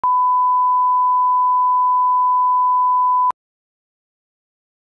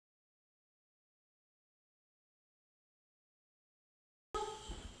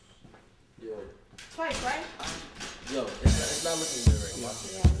twice, right? Yo, it's not looking good right now.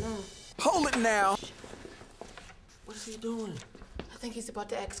 Yeah, I know. Hold it now. What is he doing? I think he's about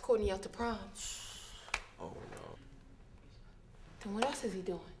to ask Courtney out to prom. Oh, no. Then what else is he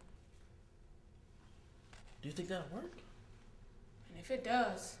doing? Do you think that'll work? And if it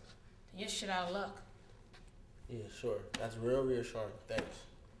does, then you're shit out of luck. Yeah, sure. That's real reassuring. Thanks.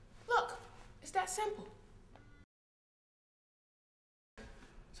 Look, it's that simple.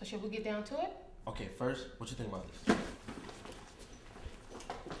 So should we get down to it? Okay, first, what you think about this?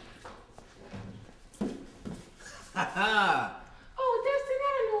 Haha! Oh, Dustin,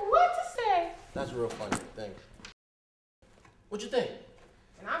 I don't know what to say. That's real funny. Thanks. What you think?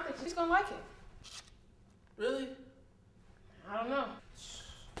 And I think she's gonna like it. Really? I don't know.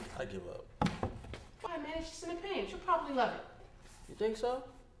 I give up. Why, man? It's just an opinion. She'll probably love it. You think so?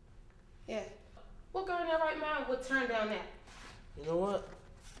 Yeah. What girl in their right mind would turn down that? You know what?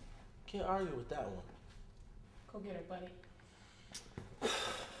 Can't argue with that one. Go get her, buddy.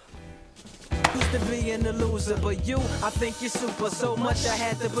 Used to being a loser, but you, I think you're super. So much I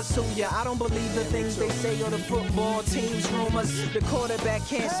had to pursue ya. I don't believe the things they say or the football team's rumors. The quarterback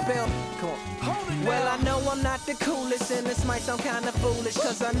can't spell. Come on. Well, I know I'm not the coolest, and this might sound kinda foolish,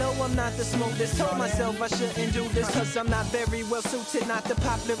 cause I know I'm not the smoothest. Told myself I shouldn't do this, cause I'm not very well suited, not the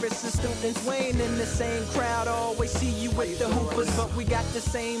popularest of students. We ain't in the same crowd, I always see you with the hoopers, but we got the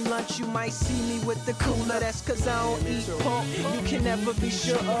same lunch. You might see me with the cooler, that's cause I don't eat pork. You can never be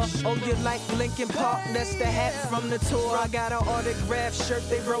sure. Oh, you like Linkin Park, that's the hat from the tour. I got an autographed shirt,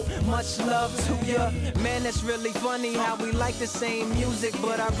 they wrote much love to ya. Man, that's really funny how we like the same music,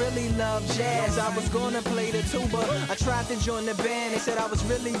 but I really love jazz. I was gonna play the tuba, I tried to join the band, they said I was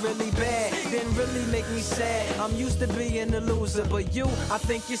really, really bad. Didn't really make me sad, I'm used to being a loser, but you, I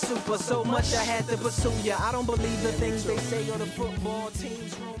think you're super. So much I had to pursue ya. I don't believe the things they say or the football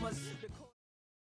team's rumors.